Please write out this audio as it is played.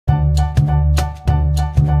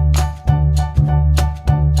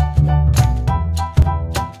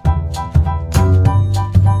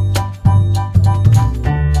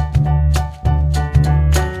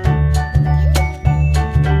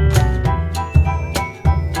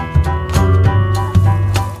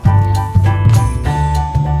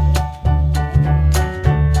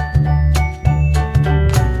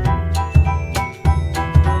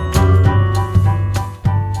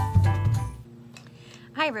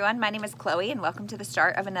everyone, my name is Chloe and welcome to the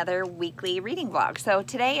start of another weekly reading vlog. So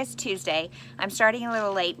today is Tuesday. I'm starting a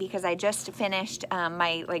little late because I just finished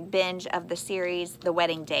my binge of the series The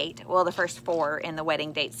Wedding Date. Well, the first 4 in the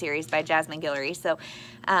Wedding Date series by Jasmine Guillory. So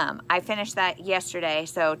I finished that yesterday.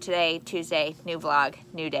 So today, Tuesday, new vlog,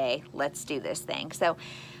 new day. Let's do this thing. So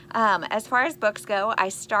as far as books go, I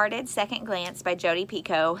started Second Glance by Jodi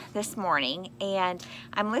Picoult this morning, and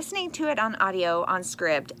I'm listening to it on audio on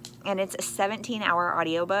Scribd, and it's a 17-hour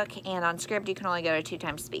audiobook, and on Scribd you can only go to 2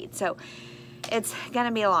 times speed, so it's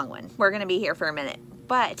gonna be a long one. We're gonna be here for a minute,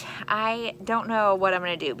 but I don't know what I'm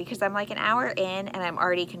gonna do because I'm like an hour in and I'm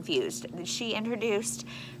already confused. She introduced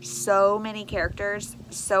so many characters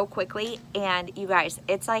so quickly, and you guys,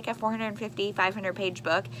 it's like a 450, 500 page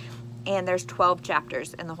book, and there's 12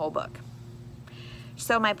 chapters in the whole book.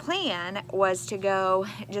 So my plan was to go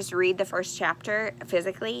just read the first chapter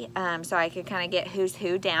physically so I could kind of get who's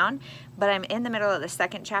who down, but I'm in the middle of the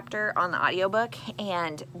second chapter on the audiobook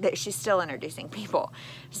and she's still introducing people.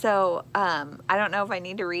 So I don't know if I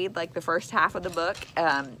need to read like the first half of the book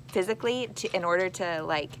physically in order to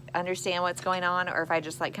like understand what's going on, or if I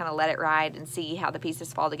just like kind of let it ride and see how the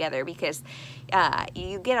pieces fall together, because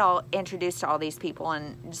you get all introduced to all these people,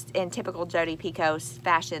 and just in typical Jodi Picoult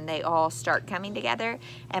fashion, they all start coming together,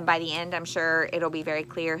 and by the end I'm sure it'll be very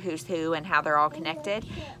clear who's who and how they're all connected,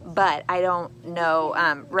 but I don't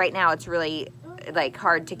know. Right now it's really like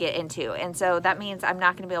hard to get into, and so that means I'm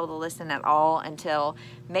not going to be able to listen at all until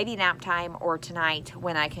maybe nap time or tonight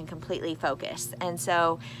when I can completely focus. And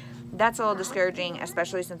so that's a little discouraging,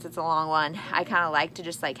 especially since it's a long one. I kind of like to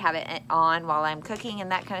just like have it on while I'm cooking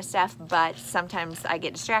and that kind of stuff, but sometimes I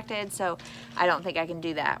get distracted, so I don't think I can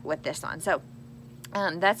do that with this one. So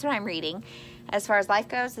that's what I'm reading. As far as life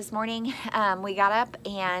goes, this morning we got up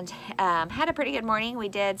and had a pretty good morning. We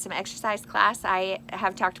did some exercise class. I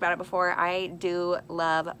have talked about it before. I do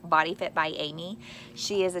love Body Fit by Amy.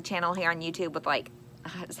 She is a channel here on YouTube with like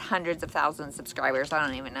hundreds of thousands of subscribers, I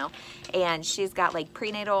don't even know, and she's got like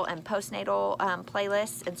prenatal and postnatal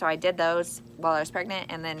playlists, and so I did those while I was pregnant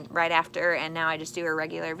and then right after, and now I just do her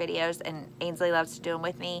regular videos, and Ainsley loves to do them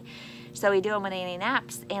with me, so we do them when Annie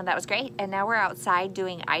naps, and that was great. And now we're outside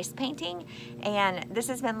doing ice painting, and this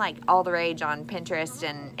has been like all the rage on Pinterest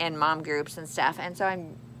and mom groups and stuff, and so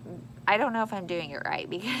I don't know if I'm doing it right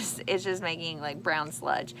because it's just making like brown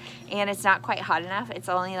sludge, and it's not quite hot enough. It's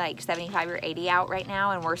only like 75 or 80 out right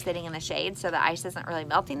now, and we're sitting in the shade, so the ice isn't really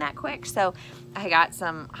melting that quick. So I got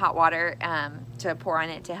some hot water to pour on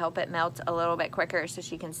it to help it melt a little bit quicker so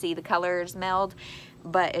she can see the colors meld,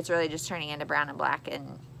 but it's really just turning into brown and black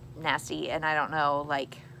and nasty, and I don't know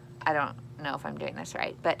if I'm doing this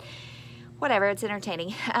right, but whatever, it's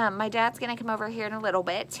entertaining. My dad's gonna come over here in a little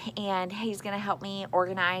bit, and he's gonna help me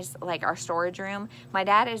organize like our storage room. My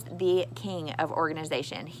dad is the king of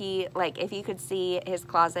organization. He, like, if you could see his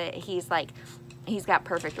closet, he's got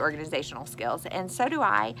perfect organizational skills, and so do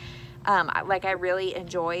I. I really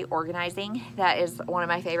enjoy organizing. That is one of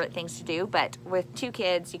my favorite things to do, but with 2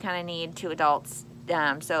 kids, you kind of need 2 adults,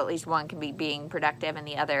 so at least one can be being productive and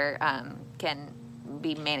the other can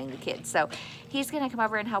be manning the kids. So he's gonna come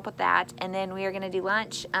over and help with that, and then we are gonna do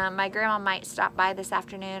lunch. My grandma might stop by this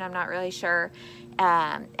afternoon, I'm not really sure,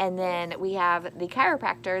 and then we have the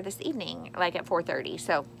chiropractor this evening like at 4:30,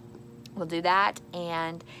 so we'll do that,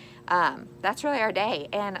 and that's really our day.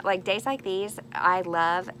 And like days like these, I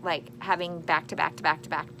love like having back to back to back to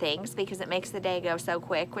back things because it makes the day go so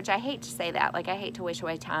quick, which I hate to say that, like I hate to wish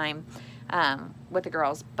away time with the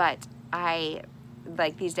girls, but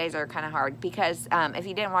like these days are kind of hard because if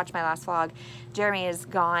you didn't watch my last vlog, Jeremy is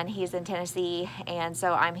gone. He's in Tennessee, and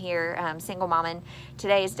so I'm here, single momming.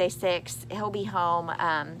 Today is day 6. He'll be home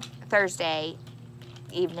Thursday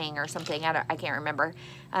evening or something. I can't remember.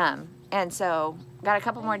 And so got a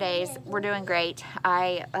couple more days. We're doing great.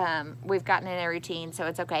 We've gotten in a routine, so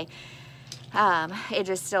it's okay. It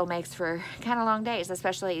just still makes for kind of long days,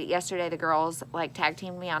 especially yesterday the girls like tag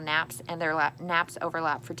teamed me on naps, and their naps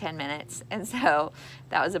overlap for 10 minutes, and so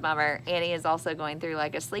that was a bummer. Annie is also going through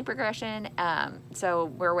like a sleep regression, so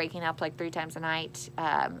we're waking up like 3 times a night,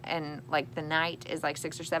 and like the night is like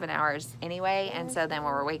 6 or 7 hours anyway, and so then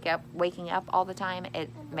when we're waking up all the time, it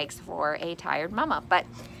makes for a tired mama, but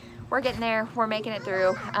we're getting there. We're making it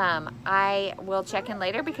through. I will check in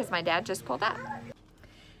later because my dad just pulled up.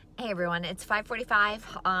 Hey everyone, it's 5:45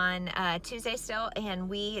 on Tuesday still, and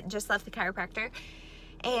we just left the chiropractor,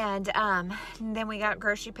 and then we got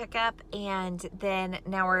grocery pickup, and then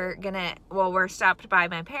now we're stopped by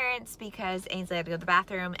my parents because Ainsley had to go to the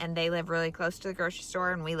bathroom, and they live really close to the grocery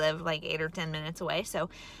store, and we live like 8 or 10 minutes away, so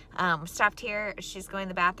stopped here. She's going to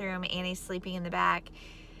the bathroom. Annie's sleeping in the back.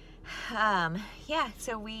 yeah,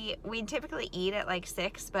 so we typically eat at like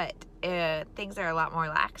 6, but things are a lot more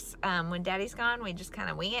lax. When Daddy's gone, we just kind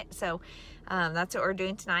of wing it. So that's what we're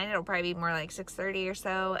doing tonight. It'll probably be more like 6:30 or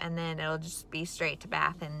so, and then it'll just be straight to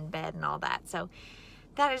bath and bed and all that. So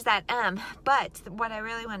that is that. But what I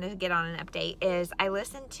really wanted to get on an update is I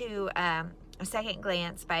listened to A Second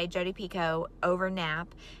Glance by Jodi Picoult over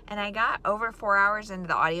nap, and I got over 4 hours into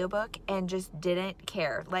the audiobook and just didn't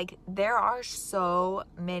care. Like, there are so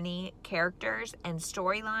many characters and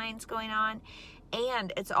storylines going on,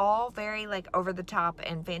 and it's all very like over the top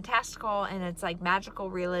and fantastical, and it's like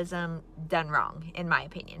magical realism done wrong, in my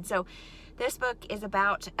opinion. So this book is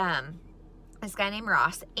about this guy named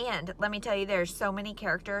Ross, and let me tell you, there's so many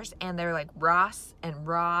characters, and they're like Ross and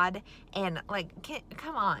Rod, and like,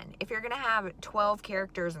 come on, if you're gonna have 12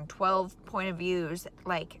 characters and 12 point of views,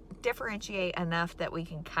 like, differentiate enough that we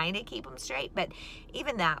can kind of keep them straight. But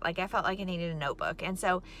even that, like, I felt like I needed a notebook. And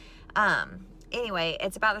so anyway,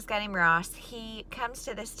 it's about this guy named Ross. He comes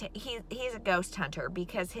to this, he's a ghost hunter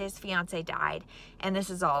because his fiance died, and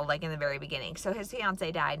this is all like in the very beginning. So his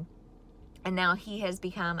fiance died, and now he has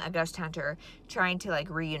become a ghost hunter trying to like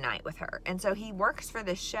reunite with her. And so he works for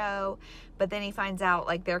this show, but then he finds out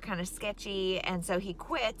like they're kind of sketchy. And so he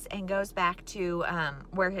quits and goes back to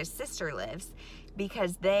where his sister lives,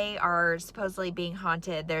 because they are supposedly being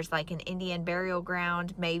haunted. There's like an Indian burial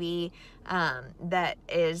ground maybe that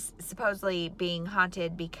is supposedly being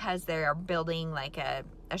haunted because they are building like a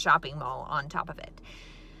shopping mall on top of it.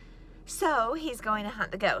 So he's going to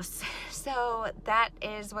hunt the ghosts. So that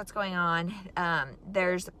is what's going on.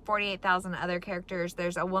 There's 48,000 other characters.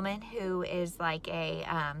 There's a woman who is like a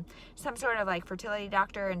some sort of like fertility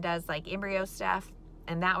doctor and does like embryo stuff,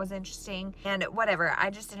 and that was interesting. And whatever, I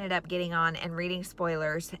just ended up getting on and reading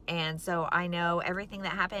spoilers, and so I know everything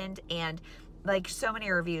that happened, and like so many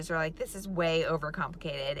reviews are like, this is way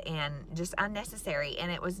overcomplicated and just unnecessary,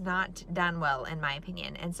 and it was not done well in my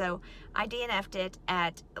opinion. And so I DNF'd it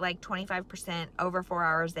at like 25% over 4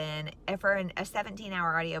 hours in. For a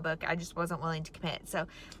 17-hour audiobook, I just wasn't willing to commit. So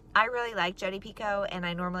I really like Jodi Picoult, and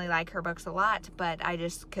I normally like her books a lot, but I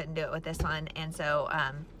just couldn't do it with this one, and so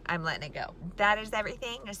I'm letting it go. That is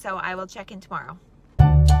everything, so I will check in tomorrow.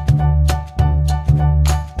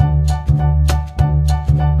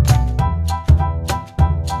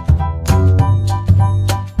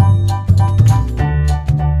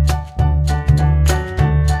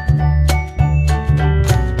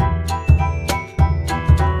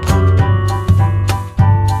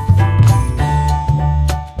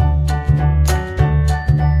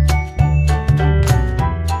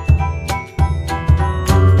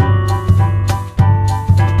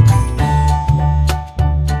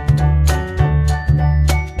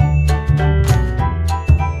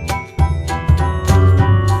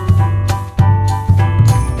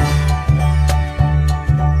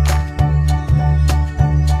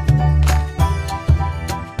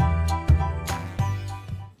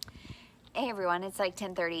 It's like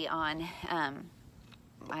 10:30 on, I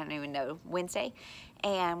don't even know, Wednesday,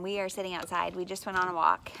 and we are sitting outside. We just went on a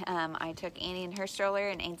walk. I took Annie in her stroller,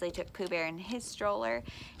 and Ainsley took Pooh Bear in his stroller,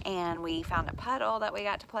 and we found a puddle that we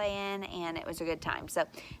got to play in, and it was a good time. So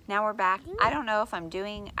now we're back. I don't know if I'm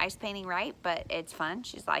doing ice painting right, but it's fun.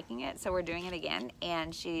 She's liking it, so we're doing it again,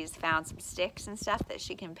 and she's found some sticks and stuff that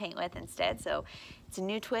she can paint with instead. So it's a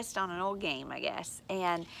new twist on an old game, I guess.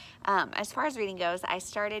 And as far as reading goes, I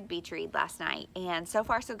started Beach Read last night, and so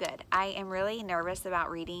far so good. I am really nervous about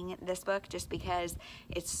reading this book just because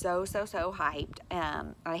it's so hyped.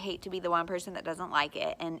 I hate to be the one person that doesn't like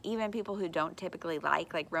it, and even people who don't typically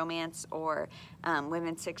like romance or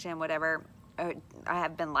women's fiction, whatever, I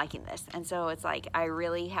have been liking this. And so it's like I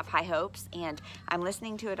really have high hopes, and I'm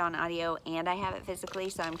listening to it on audio and I have it physically,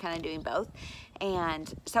 so I'm kind of doing both.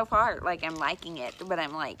 And so far, like, I'm liking it, but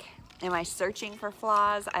I'm like, am I searching for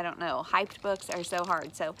flaws? I don't know. Hyped books are so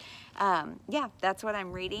hard. So yeah, that's what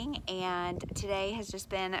I'm reading, and today has just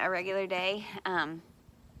been a regular day.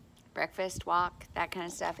 Breakfast, walk, that kind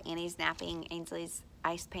of stuff. Annie's napping, Ainsley's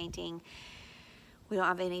ice painting. We don't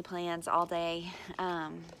have any plans all day.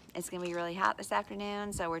 It's gonna be really hot this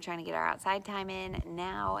afternoon, so we're trying to get our outside time in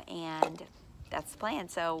now, and that's the plan.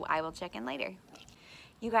 So I will check in later.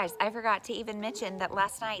 You guys, I forgot to even mention that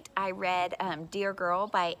last night I read Dear Girl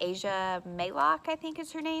by Asia Maylock, I think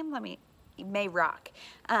is her name. Mayrock.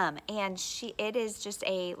 And it is just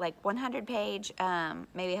a like 100-page,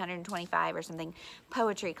 maybe 125 or something,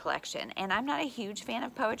 poetry collection. And I'm not a huge fan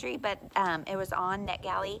of poetry, but it was on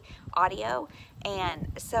NetGalley audio,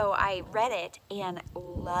 and so I read it and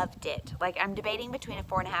loved it. Like, I'm debating between a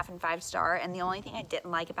 4.5 and 5 star, and the only thing I didn't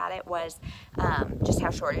like about it was just how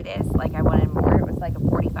short it is. Like, I wanted more. It was like a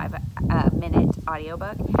 45-minute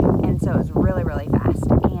audiobook, and so it was really, really fast,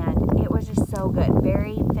 and it was just so good.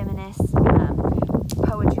 Very feminist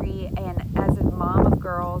poetry, and as a mom of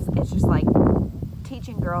girls, it's just like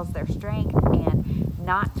teaching girls their strength and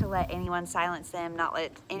not to let anyone silence them, not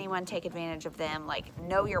let anyone take advantage of them. Like,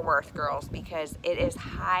 know your worth, girls, because it is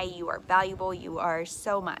high. You are valuable. You are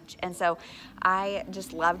so much. And so I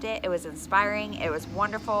just loved it. It was inspiring. It was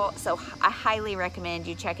wonderful. So I highly recommend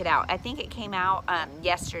you check it out. I think it came out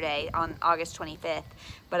yesterday on August 25th,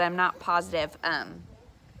 but I'm not positive.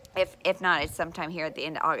 If not, it's sometime here at the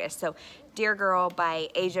end of August. So Dear Girl by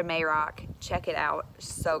Asia Mayrock. Check it out.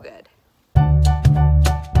 So good.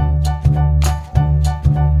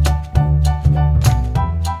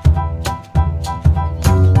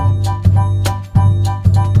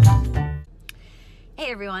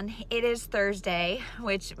 Hey everyone, it is Thursday,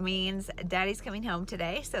 which means Daddy's coming home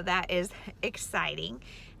today, so that is exciting.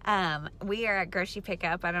 We are at grocery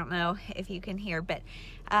pickup. I don't know if you can hear, but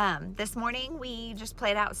this morning we just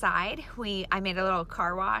played outside. I made a little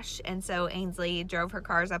car wash, and so Ainsley drove her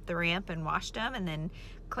cars up the ramp and washed them and then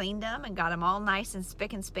cleaned them and got them all nice and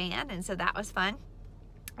spick and span, and so that was fun.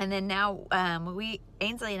 And then now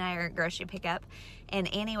Ainsley and I are at grocery pickup,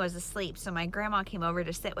 and Annie was asleep, so my grandma came over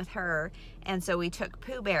to sit with her, and so we took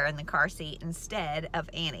Pooh Bear in the car seat instead of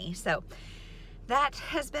Annie. So that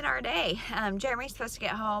has been our day. Jeremy's supposed to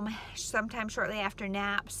get home sometime shortly after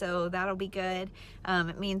nap, so that'll be good.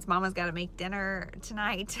 It means Mama's got to make dinner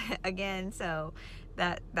tonight again, so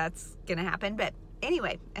that's gonna happen. But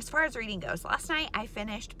anyway, as far as reading goes, last night I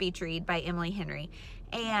finished Beach Read by Emily Henry,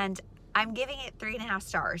 and I'm giving it 3.5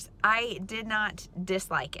 stars. I did not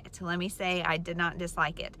dislike it. Let me say I did not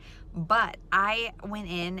dislike it, but I went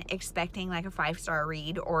in expecting like a 5-star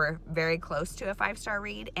read or very close to a 5-star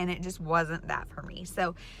read, and it just wasn't that for me.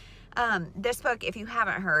 So this book, if you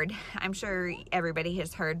haven't heard, I'm sure everybody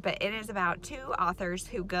has heard, but it is about 2 authors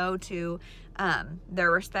who go to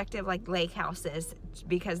their respective like lake houses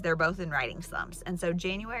because they're both in writing slumps. And so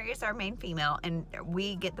January is our main female, and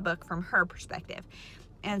we get the book from her perspective.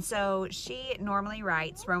 And so she normally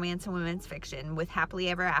writes romance and women's fiction with happily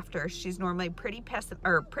ever after. She's normally pretty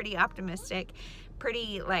optimistic,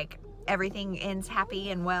 pretty like everything ends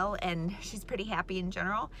happy and well, and she's pretty happy in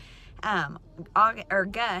general.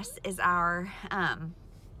 Gus is our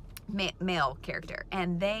male character,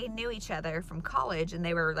 and they knew each other from college, and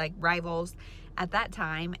they were like rivals at that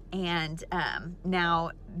time, and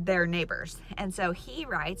now they're neighbors. And so he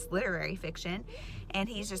writes literary fiction, and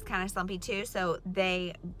he's just kind of slumpy too, so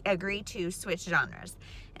they agree to switch genres.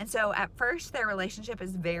 And so at first their relationship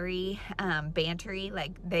is very bantery,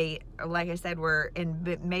 like I said, were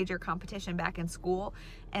in major competition back in school,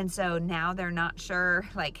 and so now they're not sure,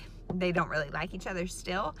 like they don't really like each other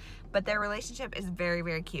still, but their relationship is very,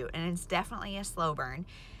 very cute, and it's definitely a slow burn.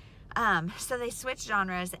 So they switch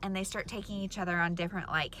genres, and they start taking each other on different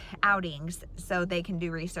like outings so they can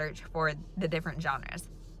do research for the different genres.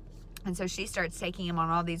 And so she starts taking him on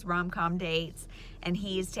all these rom-com dates, and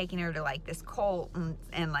he's taking her to like this cult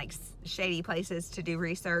and like shady places to do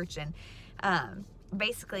research. And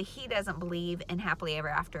basically he doesn't believe in happily ever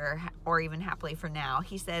after or even happily for now.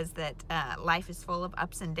 He says that life is full of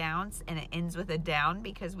ups and downs, and it ends with a down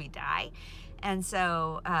because we die. And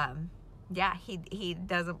so yeah, he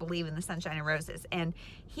doesn't believe in the sunshine and roses, and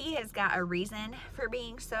he has got a reason for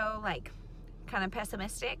being so like kind of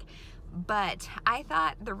pessimistic. But I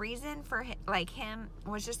thought the reason for him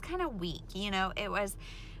was just kind of weak. You know, it was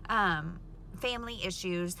family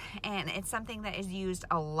issues, and it's something that is used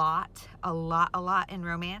a lot in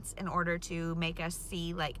romance in order to make us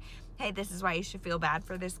see like, hey, this is why you should feel bad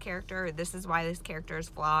for this character, or this is why this character is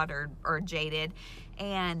flawed or jaded.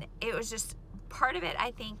 And it was just part of it,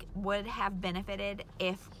 I think, would have benefited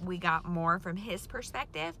if we got more from his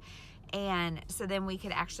perspective, and so then we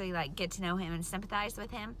could actually like get to know him and sympathize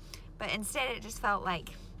with him. But instead it just felt like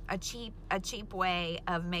a cheap way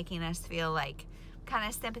of making us feel like kind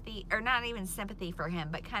of sympathy, or not even sympathy for him,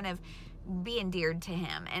 but kind of be endeared to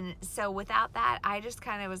him. And so without that, I just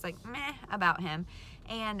kind of was like meh about him.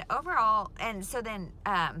 And overall, and so then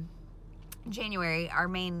January, our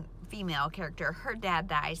main female character, her dad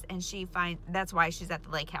dies, and that's why she's at the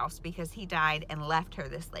lake house, because he died and left her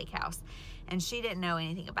this lake house, and she didn't know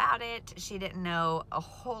anything about it. She didn't know a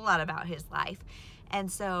whole lot about his life.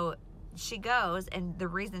 And so she goes, and the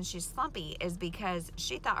reason she's slumpy is because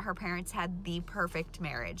she thought her parents had the perfect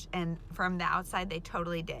marriage, and from the outside they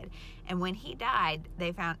totally did. And when he died,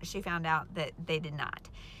 she found out that they did not.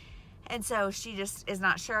 And so she just is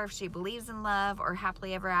not sure if she believes in love or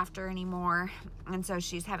happily ever after anymore. And so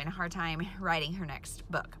she's having a hard time writing her next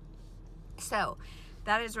book. So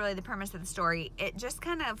that is really the premise of the story. It just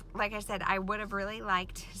kind of, like I said, I would have really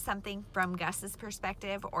liked something from Gus's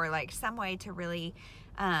perspective, or like some way to really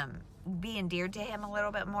be endeared to him a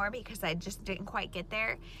little bit more, because I just didn't quite get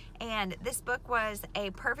there. And this book was a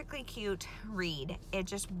perfectly cute read. It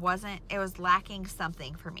just wasn't, it was lacking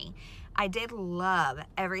something for me. I did love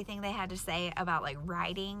everything they had to say about like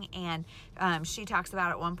writing, and she talks about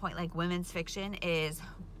at one point like women's fiction is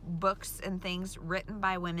books and things written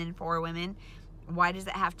by women for women. Why does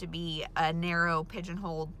it have to be a narrow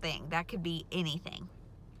pigeonholed thing? That could be anything.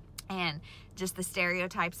 And just the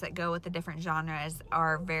stereotypes that go with the different genres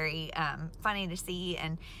are very funny to see.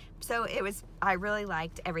 And so it was, I really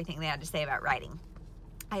liked everything they had to say about writing.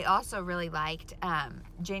 I also really liked,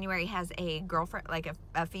 January has a girlfriend, like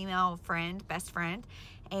a female friend, best friend,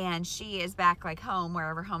 and she is back like home,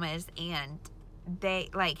 wherever home is, and they,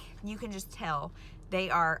 like, you can just tell they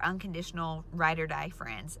are unconditional ride or die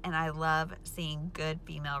friends. And I love seeing good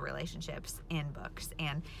female relationships in books,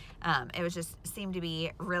 and it was just seemed to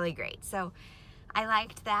be really great. So I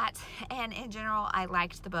liked that, and in general I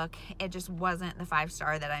liked the book. It just wasn't the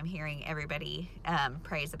 5-star that I'm hearing everybody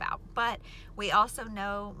praise about. But we also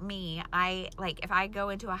know me, I like, if I go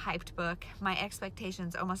into a hyped book, my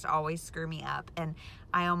expectations almost always screw me up, and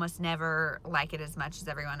I almost never like it as much as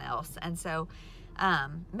everyone else. And so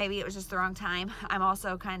maybe it was just the wrong time. I'm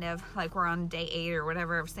also kind of like, we're on day 8 or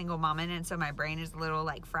whatever of single momming, and so my brain is a little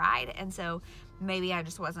like fried, and so maybe I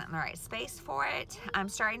just wasn't in the right space for it. I'm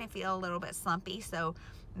starting to feel a little bit slumpy, so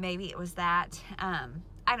maybe it was that.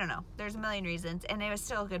 I don't know. There's a million reasons, and it was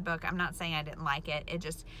still a good book. I'm not saying I didn't like it. It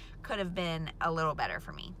just could have been a little better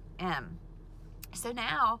for me. So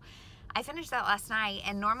now I finished that last night,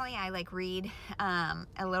 and normally I like read a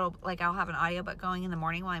little, like I'll have an audiobook going in the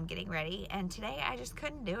morning while I'm getting ready, and today I just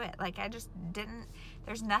couldn't do it. Like I just didn't,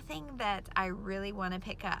 there's nothing that I really want to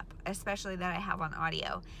pick up, especially that I have on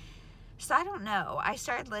audio. So I don't know. I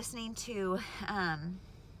started listening to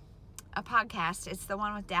a podcast. It's the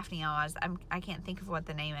one with Daphne Oz. I can't think of what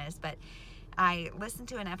the name is, but I listened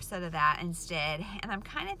to an episode of that instead, and I'm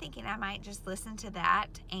kind of thinking I might just listen to that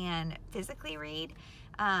and physically read.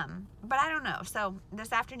 But I don't know. So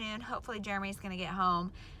this afternoon, hopefully Jeremy's going to get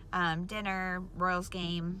home. Dinner, Royals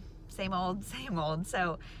game, same old, same old.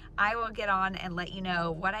 So I will get on and let you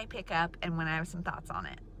know what I pick up and when I have some thoughts on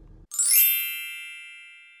it.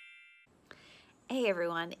 Hey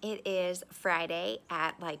everyone, it is Friday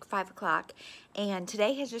at like 5 o'clock, and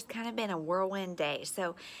today has just kind of been a whirlwind day.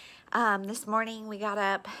 So this morning we got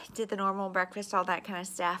up, did the normal breakfast, all that kind of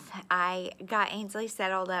stuff. I got Ainsley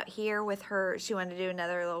settled out here with her. She wanted to do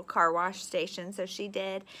another little car wash station, so she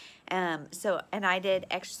did. And I did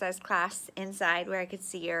exercise class inside where I could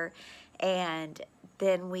see her. And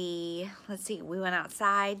then we went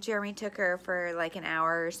outside. Jeremy took her for like an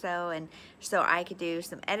hour or so, and so I could do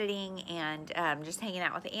some editing and just hanging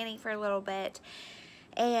out with Annie for a little bit.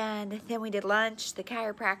 And then we did lunch, the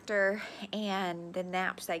chiropractor, and the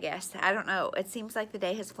naps, I guess. I don't know. It seems like the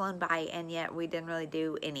day has flown by, and yet we didn't really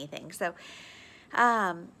do anything. So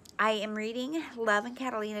I am reading Love in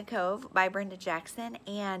Catalina Cove by Brenda Jackson,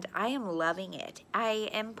 and I am loving it. I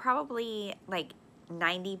am probably like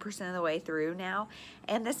 90% of the way through now,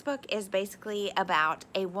 and this book is basically about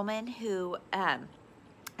a woman who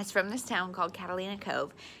is from this town called Catalina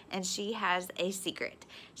Cove, and she has a secret.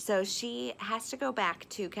 So she has to go back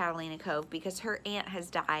to Catalina Cove because her aunt has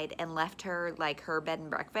died and left her like her bed and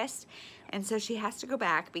breakfast, and so she has to go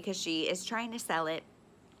back because she is trying to sell it,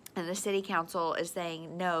 and the city council is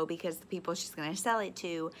saying no because the people she's going to sell it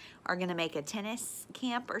to are going to make a tennis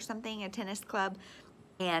camp or something, a tennis club,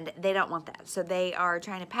 and they don't want that. So they are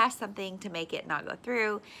trying to pass something to make it not go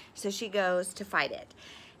through. So she goes to fight it.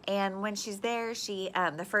 And when she's there,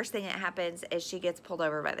 the first thing that happens is she gets pulled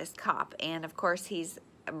over by this cop. And of course, he's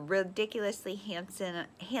ridiculously handsome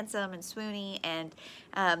and swoony, and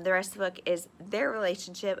the rest of the book is their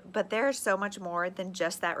relationship. But there's so much more than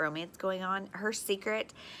just that romance going on. Her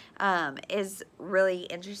secret is really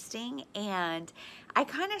interesting, and I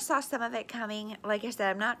kind of saw some of it coming. Like I said,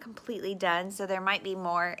 I'm not completely done, so there might be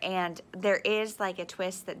more, and there is like a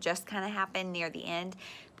twist that just kind of happened near the end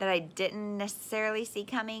that I didn't necessarily see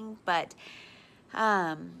coming, but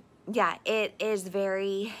yeah, it is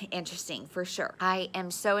very interesting for sure. I am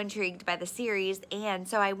so intrigued by the series, and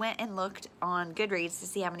so I went and looked on Goodreads to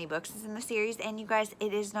see how many books is in the series, and you guys,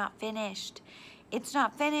 it is not finished. It's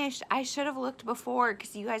not finished. I should have looked before,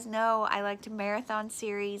 because you guys know I like to marathon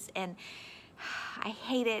series, and I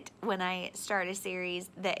hate it when I start a series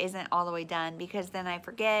that isn't all the way done, because then I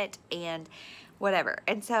forget and whatever.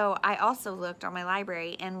 And so I also looked on my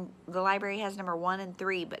library, and the library has number 1 and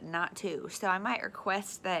 3, but not 2. So I might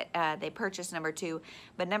request that they purchase number 2,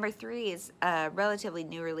 but number 3 is a relatively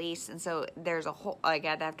new release, and so there's a whole, like,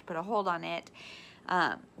 I'd have to put a hold on it.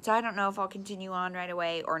 So I don't know if I'll continue on right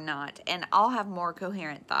away or not, and I'll have more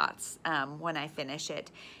coherent thoughts when I finish it.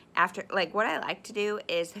 After, like, what I like to do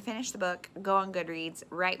is finish the book, go on Goodreads,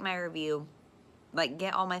 write my review, like,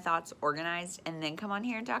 get all my thoughts organized, and then come on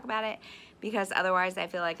here and talk about it, because otherwise I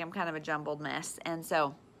feel like I'm kind of a jumbled mess. And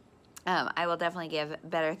so I will definitely give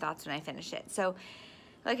better thoughts when I finish it. So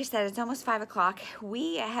like I said, it's almost 5 o'clock.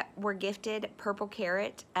 We were gifted Purple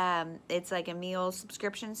Carrot. It's like a meal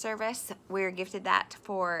subscription service. We were gifted that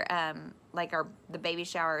for like the baby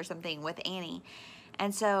shower or something with Annie.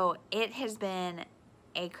 And so it has been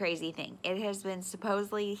a crazy thing. It has been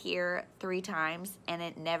supposedly here 3 times, and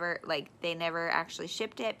it never, like, they never actually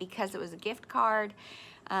shipped it because it was a gift card.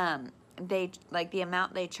 They, like, the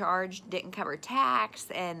amount they charged didn't cover tax,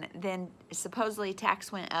 and then supposedly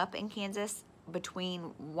tax went up in Kansas between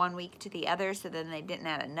one week to the other, so then they didn't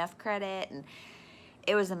add enough credit, and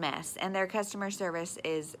it was a mess. And their customer service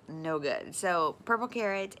is no good. So Purple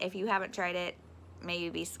Carrot, if you haven't tried it, maybe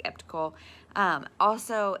be skeptical.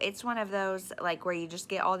 Also, it's one of those, like, where you just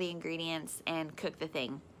get all the ingredients and cook the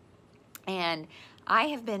thing. And I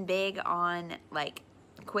have been big on, like,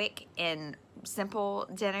 quick and simple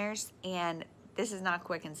dinners, and this is not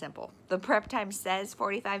quick and simple. The prep time says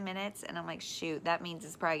 45 minutes, and I'm like, shoot, that means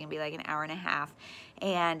it's probably gonna be like an hour and a half.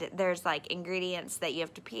 And there's, like, ingredients that you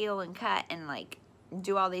have to peel and cut and, like,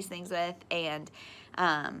 do all these things with. And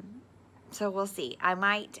so we'll see. I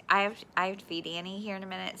have to feed Annie here in a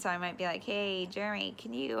minute, so I might be like, hey, Jeremy,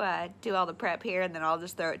 can you do all the prep here, and then I'll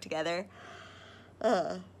just throw it together.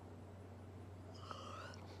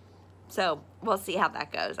 So we'll see how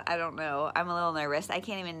that goes. I don't know. I'm a little nervous. I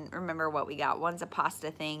can't even remember what we got. One's a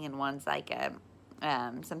pasta thing, and one's like a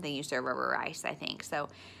something you serve over rice, I think. So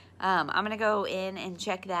I'm gonna go in and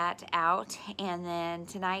check that out. And then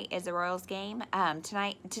tonight is the Royals game.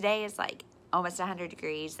 Today is like almost 100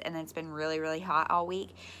 degrees, and it's been really, really hot all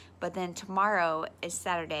week. But then tomorrow is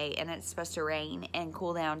Saturday, and it's supposed to rain and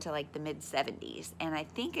cool down to like the mid-70s. And I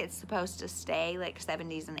think it's supposed to stay like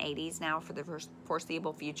 70s and 80s now for the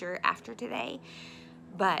foreseeable future after today.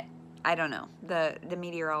 But I don't know. The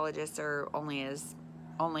meteorologists are only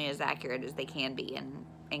as accurate as they can be. And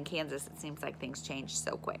in Kansas, it seems like things change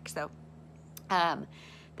so quick. So that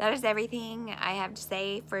is everything I have to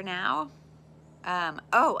say for now.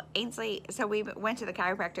 Oh, Ainsley, so we went to the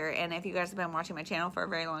chiropractor, and if you guys have been watching my channel for a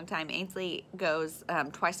very long time, Ainsley goes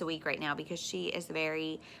twice a week right now because she is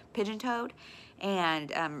very pigeon-toed,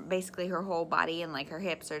 and basically her whole body and like her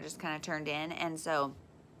hips are just kind of turned in. And so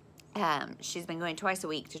she's been going twice a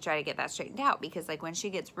week to try to get that straightened out, because like when she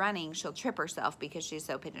gets running, she'll trip herself because she's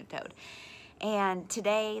so pigeon-toed. And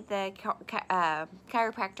today the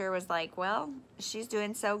chiropractor was like, well, she's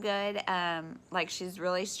doing so good, like she's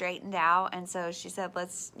really straightened out. And so she said,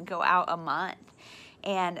 let's go out a month.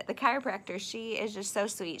 And the chiropractor, she is just so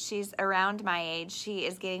sweet. She's around my age. She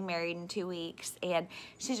is getting married in 2 weeks, and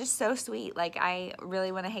she's just so sweet. Like, I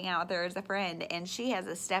really want to hang out with her as a friend. And she has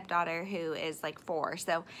a stepdaughter who is like 4.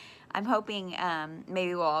 So I'm hoping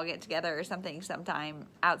maybe we'll all get together or something sometime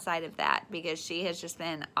outside of that, because she has just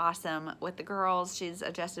been awesome with the girls. She's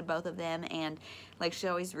adjusted both of them, and like she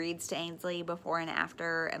always reads to Ainsley before and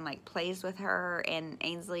after, and like plays with her, and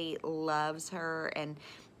Ainsley loves her. And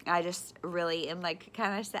I just really am like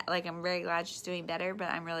kind of sad. Like, I'm very glad she's doing better, but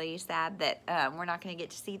I'm really sad that we're not going to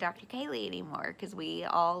get to see Dr. Kaylee anymore, because we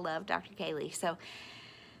all love Dr. Kaylee. So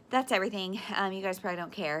that's everything. You guys probably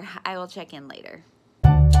don't care. I will check in later.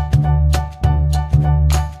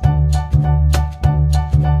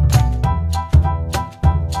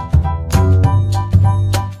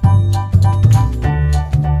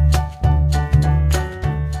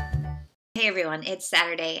 Hey everyone, it's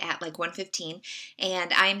Saturday at like 1:15,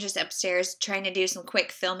 and I'm just upstairs trying to do some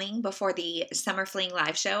quick filming before the Summer Fling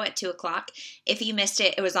live show at 2 o'clock. If you missed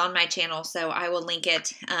it, it was on my channel, so I will link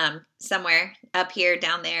it somewhere up here,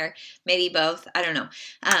 down there, maybe both, I don't know.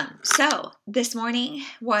 So this morning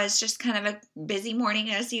was just kind of a busy morning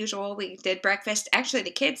as usual. We did breakfast. Actually, the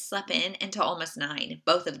kids slept in until almost 9,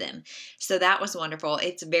 both of them. So that was wonderful.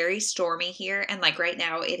 It's very stormy here, and like right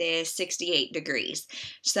now it is 68 degrees.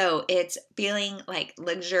 So it's feeling like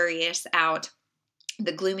luxurious out.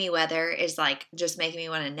 The gloomy weather is like just making me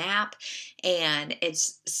want to nap, and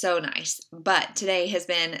it's so nice. But today has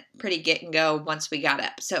been pretty get and go once we got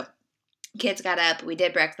up. So Kids got up, we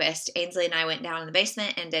did breakfast. Ainsley and I went down in the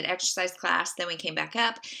basement and did exercise class. Then we came back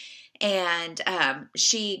up, and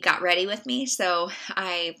she got ready with me. So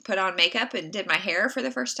I put on makeup and did my hair for the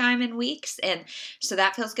first time in weeks. And so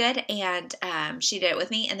that feels good. And she did it with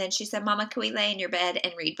me. And then she said, Mama, can we lay in your bed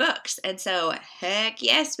and read books? And so, heck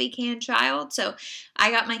yes, we can, child. So I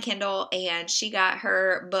got my Kindle and she got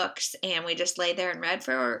her books, and we just laid there and read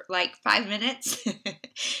for like 5 minutes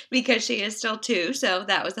because she is still 2. So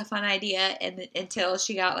that was a fun idea, and until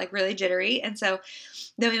she got like really jittery. And so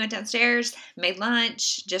then we went downstairs, made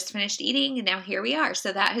lunch, just finished eating, and now here we are.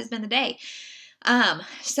 So that has been the day.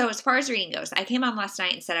 So as far as reading goes, I came on last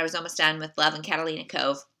night and said I was almost done with Love in Catalina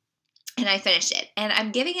Cove, and I finished it. And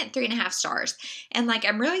I'm giving it 3.5 stars. And like,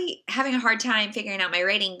 I'm really having a hard time figuring out my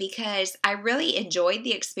rating because I really enjoyed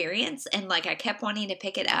the experience, and like I kept wanting to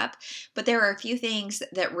pick it up, but there were a few things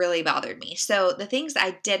that really bothered me. So the things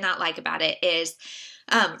I did not like about it is,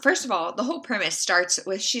 first of all, the whole premise starts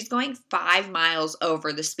with she's going 5 miles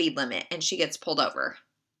over the speed limit and she gets pulled over.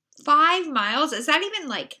 5 miles? Is that even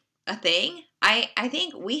like a thing? I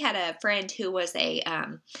think we had a friend who was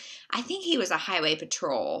I think he was a highway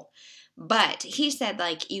patrol, but he said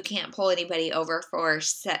like you can't pull anybody over for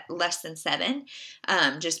less than 7,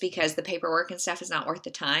 just because the paperwork and stuff is not worth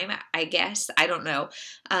the time, I guess. I don't know.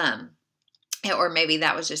 Or maybe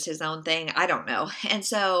that was just his own thing. I don't know. And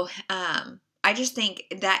so, I just think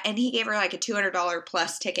that, and he gave her like a $200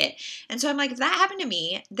 plus ticket. And so I'm like, if that happened to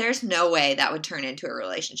me, there's no way that would turn into a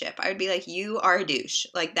relationship. I would be like, you are a douche.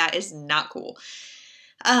 Like, that is not cool.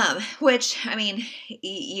 Which, I mean,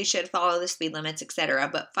 you should follow the speed limits,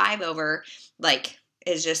 etc. But 5 over, like,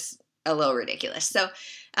 is just a little ridiculous. So,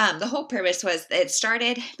 the whole premise was it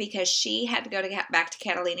started because she had to go back to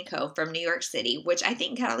Catalina Cove from New York City, which I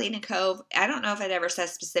think Catalina Cove, I don't know if it ever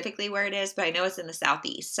says specifically where it is, but I know it's in the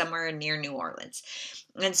southeast, somewhere near New Orleans.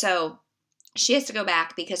 And so she has to go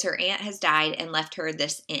back because her aunt has died and left her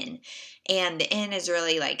this inn. And the inn is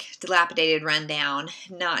really like dilapidated, run down,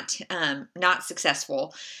 not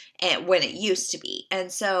successful when it used to be.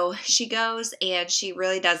 And so she goes, and she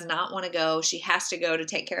really does not want to go. She has to go to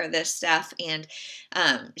take care of this stuff. And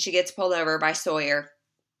she gets pulled over by Sawyer.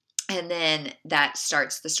 And then that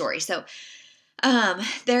starts the story. So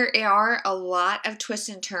there are a lot of twists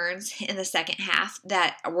and turns in the second half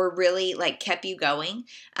that were really like kept you going,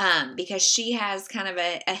 because she has kind of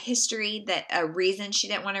a history, that a reason she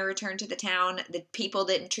didn't want to return to the town. The people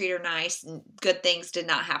didn't treat her nice, and good things did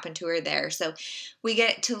not happen to her there. So we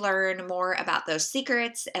get to learn more about those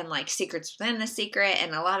secrets and like secrets within the secret,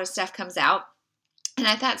 and a lot of stuff comes out. And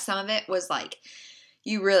I thought some of it was like,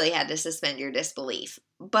 you really had to suspend your disbelief.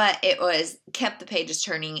 But it kept the pages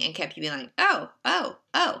turning and kept you being like,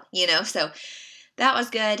 oh, you know, so that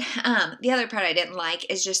was good. The other part I didn't like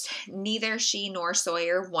is just neither she nor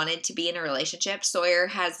Sawyer wanted to be in a relationship. Sawyer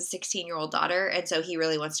has a 16-year-old daughter, and so he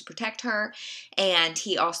really wants to protect her. And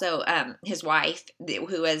he also, his wife,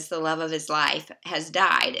 who is the love of his life, has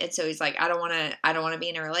died. And so he's like, I don't want to be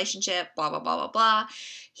in a relationship, blah, blah, blah, blah, blah.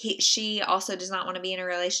 She also does not want to be in a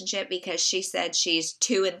relationship because she said she's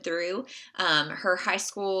to and through. Her high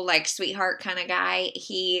school, like, sweetheart kind of guy,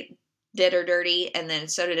 he did her dirty, and then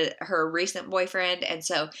so did her recent boyfriend. And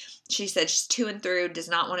so she said she's to and through, does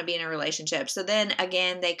not want to be in a relationship. So then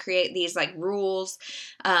again, they create these like rules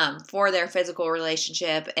for their physical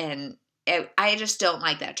relationship, and I just don't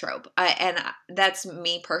like that trope. And that's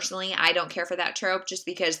me personally. I don't care for that trope, just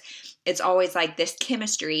because it's always like this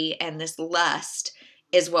chemistry and this lust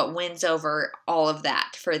is what wins over all of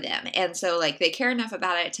that for them. And so like they care enough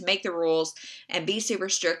about it to make the rules and be super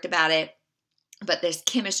strict about it. But this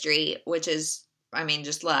chemistry, which is, I mean,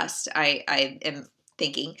 just lust, I am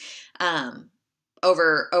thinking,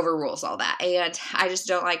 overrules all that. And I just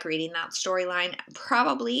don't like reading that storyline,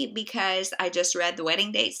 probably because I just read the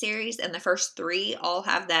Wedding Date series, and the first 3 all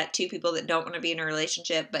have that 2 people that don't want to be in a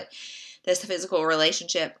relationship, but this physical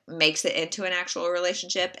relationship makes it into an actual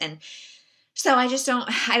relationship. And so I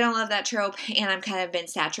don't love that trope, and I'm kind of been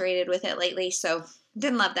saturated with it lately, so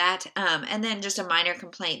didn't love that. And then just a minor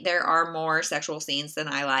complaint, there are more sexual scenes than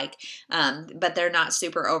I like, but they're not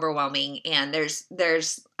super overwhelming, and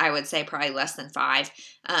there's I would say probably less than 5,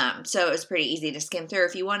 so it was pretty easy to skim through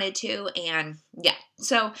if you wanted to. And yeah,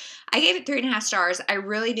 so I gave it 3.5 stars. I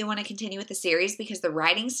really do want to continue with the series because the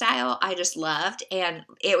writing style I just loved, and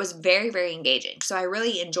it was very, very engaging, so I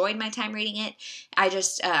really enjoyed my time reading it. I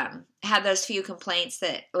just had those few complaints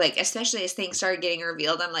that, like, especially as things started getting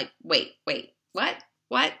revealed, I'm like, wait, what?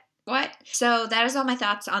 what? So that is all my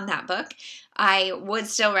thoughts on that book. I would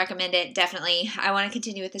still recommend it, definitely. I want to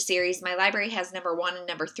continue with the series. My library has number 1 and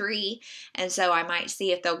number 3, and so I might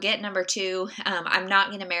see if they'll get number 2. I'm not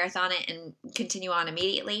going to marathon it and continue on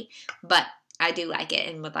immediately, but I do like it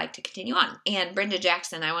and would like to continue on. And Brenda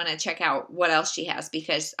Jackson, I want to check out what else she has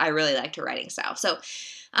because I really liked her writing style. So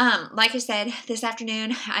like I said, this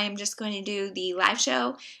afternoon, I am just going to do the live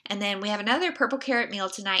show, and then we have another purple carrot meal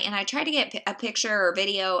tonight, and I tried to get a picture or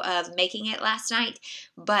video of making it last night,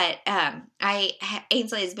 but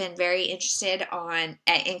Ainsley has been very interested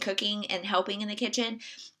in cooking and helping in the kitchen,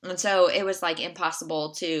 and so it was like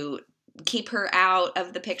impossible to keep her out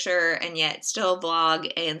of the picture and yet still vlog,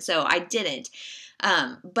 and so I didn't.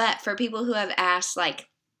 But for people who have asked, like,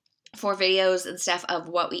 for videos and stuff of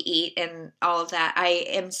what we eat and all of that,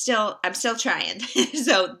 I'm still trying.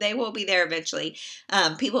 So they will be there eventually.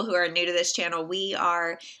 People who are new to this channel, we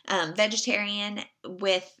are vegetarian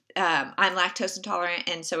with I'm lactose intolerant,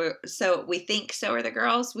 and so we think so are the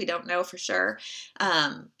girls. We don't know for sure.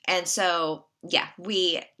 And so yeah,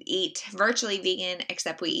 we eat virtually vegan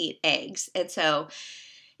except we eat eggs. And so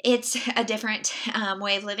it's a different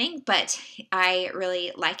way of living, but I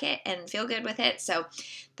really like it and feel good with it. So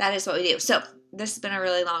that is what we do. So this has been a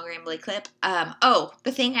really long rambly clip.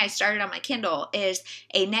 The thing I started on my Kindle is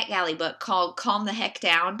a NetGalley book called Calm the Heck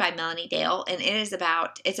Down by Melanie Dale. And it's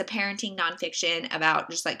a parenting nonfiction about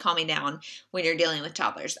just like calming down when you're dealing with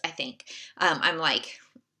toddlers, I think. I'm like,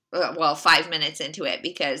 5 minutes into it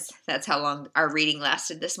because that's how long our reading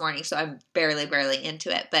lasted this morning. So I'm barely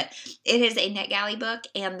into it, but it is a NetGalley book,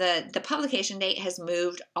 and the publication date has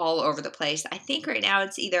moved all over the place. I think right now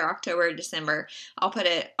it's either October or December. I'll put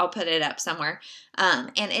it up somewhere.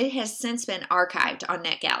 And it has since been archived on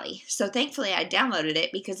NetGalley. So thankfully I downloaded it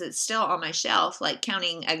because it's still on my shelf, like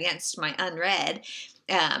counting against my unread.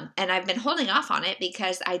 And I've been holding off on it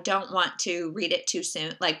because I don't want to read it too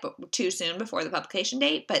soon before the publication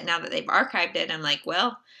date. But now that they've archived it, I'm like,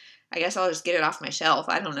 well, I guess I'll just get it off my shelf.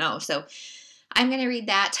 I don't know. So I'm going to read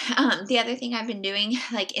that. The other thing I've been doing,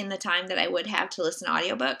 like in the time that I would have to listen to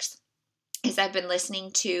audiobooks, is I've been listening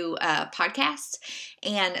to podcasts,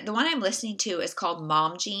 and the one I'm listening to is called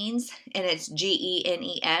Mom Genes, and it's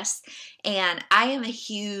Genes, and I am a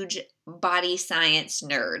huge body science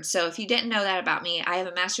nerd. So if you didn't know that about me, I have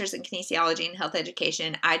a master's in kinesiology and health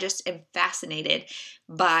education. I just am fascinated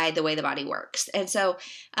by the way the body works. And so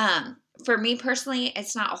for me personally,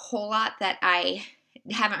 it's not a whole lot that I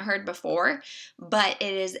haven't heard before, but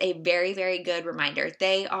it is a very, very good reminder.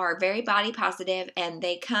 They are very body positive, and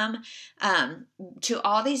they come to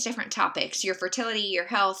all these different topics, your fertility, your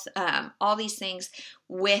health, all these things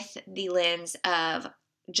with the lens of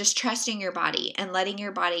just trusting your body and letting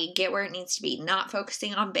your body get where it needs to be, not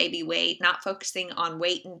focusing on baby weight, not focusing on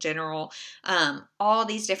weight in general, all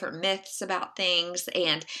these different myths about things,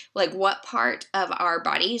 and like what part of our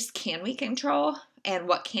bodies can we control and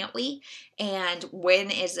what can't we, and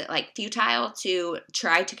when is it like futile to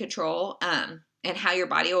try to control, and how your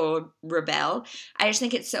body will rebel. I just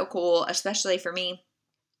think it's so cool, especially for me.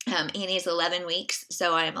 Annie is 11 weeks,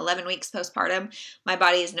 so I am 11 weeks postpartum. My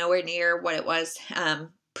body is nowhere near what it was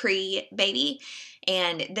pre-baby,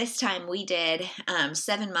 and this time we did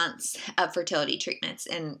 7 months of fertility treatments.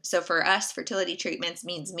 And so for us, fertility treatments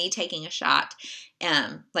means me taking a shot,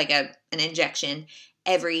 like an injection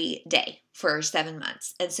every day for 7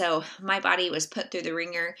 months. And so my body was put through the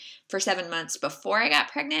ringer for 7 months before I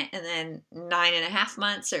got pregnant, and then 9.5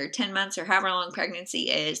 months or 10 months or however long pregnancy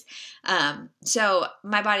is. So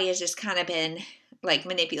my body has just kind of been like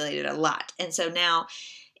manipulated a lot. And so now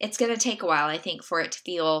it's going to take a while, I think, for it to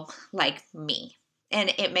feel like me.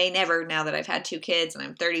 And it may never, now that I've had 2 kids and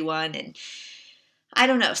I'm 31, and I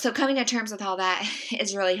don't know. So coming to terms with all that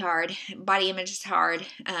is really hard. Body image is hard.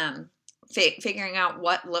 Figuring out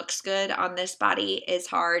what looks good on this body is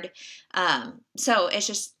hard. So it's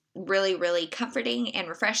just really, really comforting and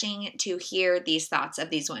refreshing to hear these thoughts of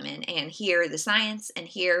these women and hear the science and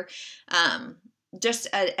hear just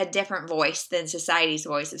a different voice than society's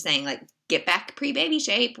voice of saying, like, get back pre-baby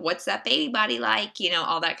shape. What's that baby body like?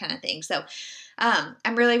 All that kind of thing. So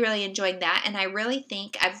I'm really, really enjoying that. And I really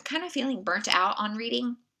think I'm kind of feeling burnt out on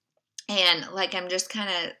reading. And like I'm just kind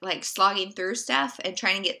of like slogging through stuff and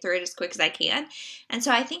trying to get through it as quick as I can. And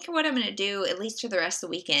so I think what I'm going to do, at least for the rest of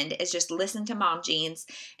the weekend, is just listen to Mom Genes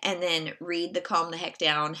and then read the Calm the Heck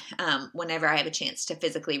Down whenever I have a chance to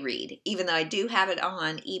physically read. Even though I do have it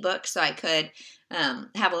on ebook, so I could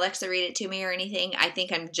have Alexa read it to me or anything, I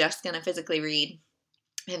think I'm just going to physically read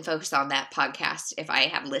and focus on that podcast if I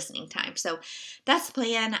have listening time. So that's the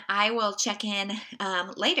plan. I will check in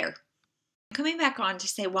later. Coming back on to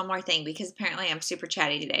say one more thing because apparently I'm super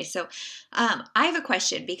chatty today. So I have a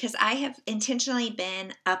question because I have intentionally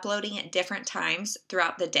been uploading at different times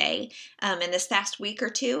throughout the day in this past week or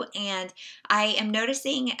two, and I am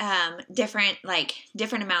noticing different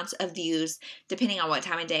amounts of views depending on what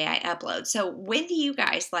time of day I upload. So when do you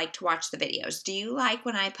guys like to watch the videos? Do you like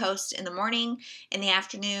when I post in the morning, in the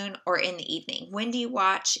afternoon, or in the evening? When do you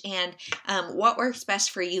watch, and what works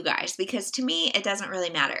best for you guys? Because to me, it doesn't really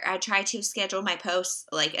matter. I try to schedule my posts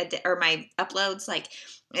or my uploads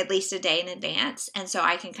at least a day in advance, and so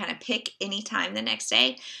I can kind of pick any time the next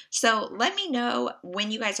day. So let me know when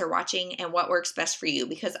you guys are watching and what works best for you,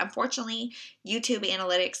 because unfortunately YouTube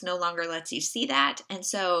analytics no longer lets you see that, and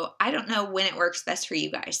so I don't know when it works best for you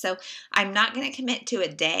guys. So I'm not going to commit to a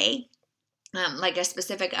day, like a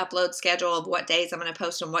specific upload schedule of what days I'm going to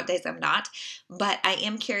post and what days I'm not, but I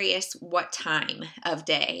am curious what time of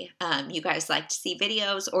day you guys like to see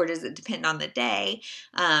videos, or does it depend on the day?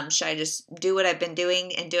 Should I just do what I've been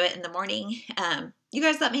doing and do it in the morning? You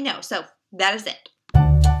guys let me know. So that is it.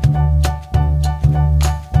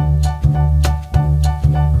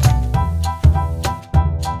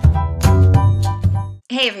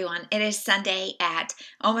 Hey everyone, it is Sunday at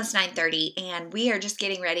almost 9:30, and we are just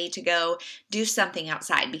getting ready to go do something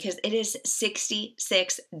outside because it is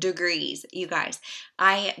 66 degrees, you guys.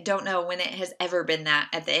 I don't know when it has ever been that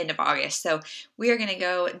at the end of August, so we are going to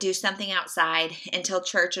go do something outside until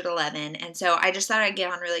church at 11, and so I just thought I'd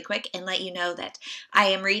get on really quick and let you know that I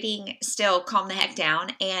am reading still Calm the Heck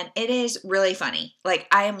Down, and it is really funny. Like,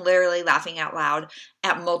 I am literally laughing out loud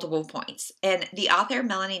at multiple points. And the author,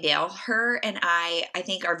 Melanie Dale, her and I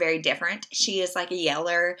think are very different. She is like a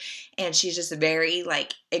yeller, and she's just very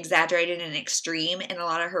exaggerated and extreme in a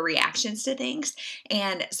lot of her reactions to things.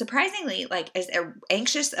 And surprisingly, as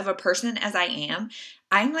anxious of a person as I am,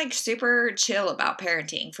 I'm super chill about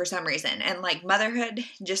parenting for some reason. And motherhood,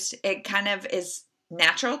 just, it kind of is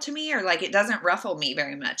natural to me, or it doesn't ruffle me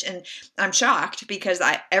very much. And I'm shocked because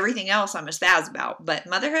everything else I'm a spaz about, but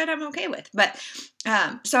motherhood I'm okay with. But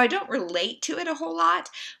so I don't relate to it a whole lot,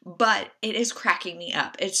 but it is cracking me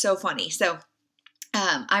up. It's so funny. So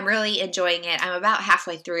I'm really enjoying it. I'm about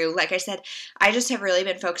halfway through. Like I said, I just have really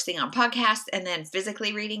been focusing on podcasts and then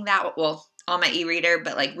physically reading that. Well, on my e-reader,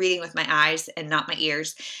 but reading with my eyes and not my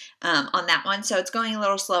ears on that one. So it's going a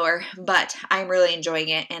little slower, but I'm really enjoying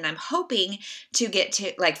it, and I'm hoping to get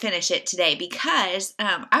to finish it today, because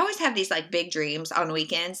I always have these big dreams on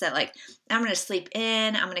weekends that I'm going to sleep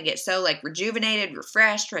in, I'm going to get so rejuvenated,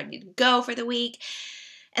 refreshed, ready to go for the week.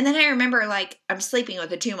 And then I remember, I'm sleeping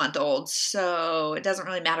with a 2-month-old, so it doesn't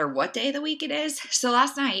really matter what day of the week it is. So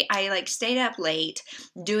last night, I, stayed up late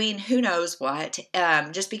doing who knows what,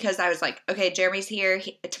 just because I was okay, Jeremy's here.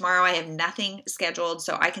 Tomorrow I have nothing scheduled,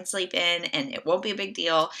 so I can sleep in, and it won't be a big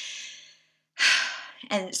deal.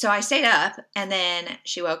 And so I stayed up, and then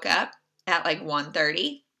she woke up at,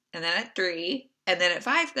 1:30, and then at 3, and then at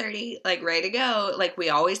 5:30, ready to go. We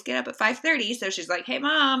always get up at 5:30. So she's like, hey,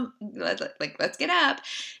 Mom, let's get up.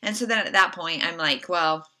 And so then at that point, I'm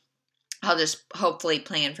well, I'll just hopefully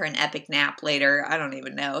plan for an epic nap later. I don't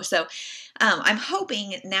even know. So I'm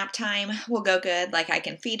hoping nap time will go good. I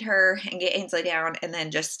can feed her and get Ainsley down and then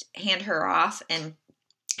just hand her off and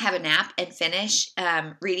have a nap and finish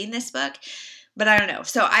reading this book. But I don't know.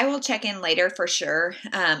 So I will check in later for sure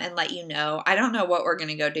and let you know. I don't know what we're going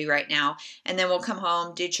to go do right now. And then we'll come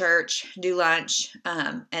home, do church, do lunch,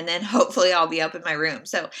 and then hopefully I'll be up in my room.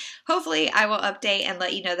 So hopefully I will update and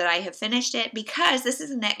let you know that I have finished it, because this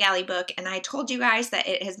is a NetGalley book, and I told you guys that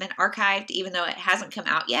it has been archived even though it hasn't come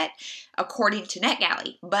out yet, according to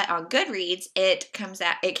NetGalley. But on Goodreads, it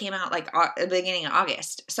came out at the beginning of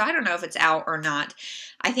August. So I don't know if it's out or not.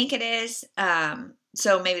 I think it is.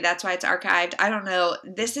 So maybe that's why it's archived. I don't know.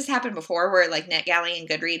 This has happened before where NetGalley and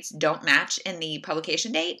Goodreads don't match in the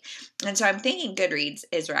publication date. And so I'm thinking Goodreads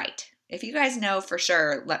is right. If you guys know for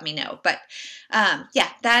sure, let me know. But yeah,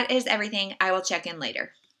 that is everything. I will check in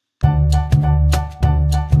later.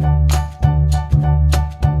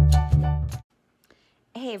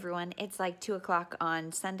 Hey everyone, it's 2 o'clock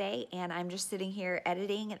on Sunday, and I'm just sitting here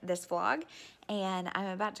editing this vlog, and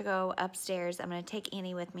I'm about to go upstairs. I'm going to take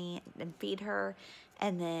Annie with me and feed her,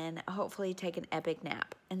 and then hopefully take an epic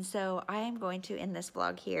nap. And so I am going to end this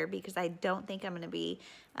vlog here, because I don't think I'm going to be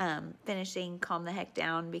finishing Calm the Heck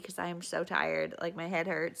Down, because I am so tired, my head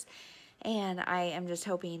hurts. And I am just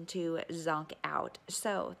hoping to zonk out.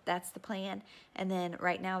 So that's the plan. And then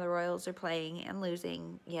right now the Royals are playing and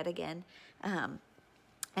losing yet again.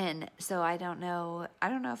 And so I don't know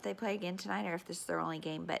if they play again tonight or if this is their only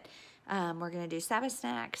game, but we're going to do Sabbath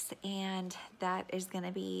snacks, and that is going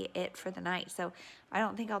to be it for the night. So I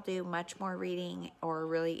don't think I'll do much more reading or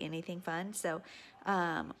really anything fun. So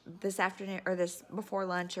this afternoon, or this before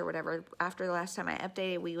lunch or whatever, after the last time I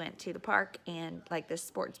updated, we went to the park, and like this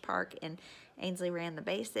sports park, and Ainsley ran the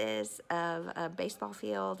bases of a baseball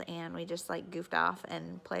field, and we just like goofed off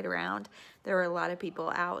and played around. There were a lot of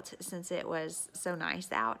people out since it was so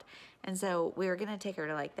nice out, and so we were gonna take her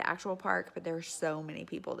to like the actual park, but there were so many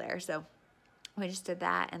people there, so we just did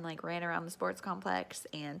that and like ran around the sports complex,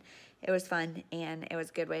 and it was fun, and it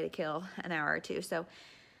was a good way to kill an hour or two. So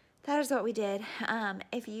that is what we did.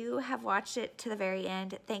 If you have watched it to the very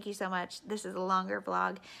end, thank you so much. This is a longer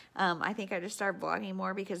vlog. I think I just started vlogging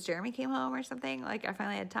more because Jeremy came home or something. Like I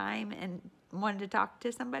finally had time and wanted to talk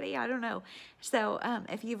to somebody. I don't know. So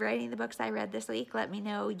if you've read any of the books I read this week, let me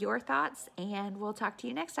know your thoughts, and we'll talk to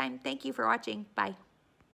you next time. Thank you for watching. Bye.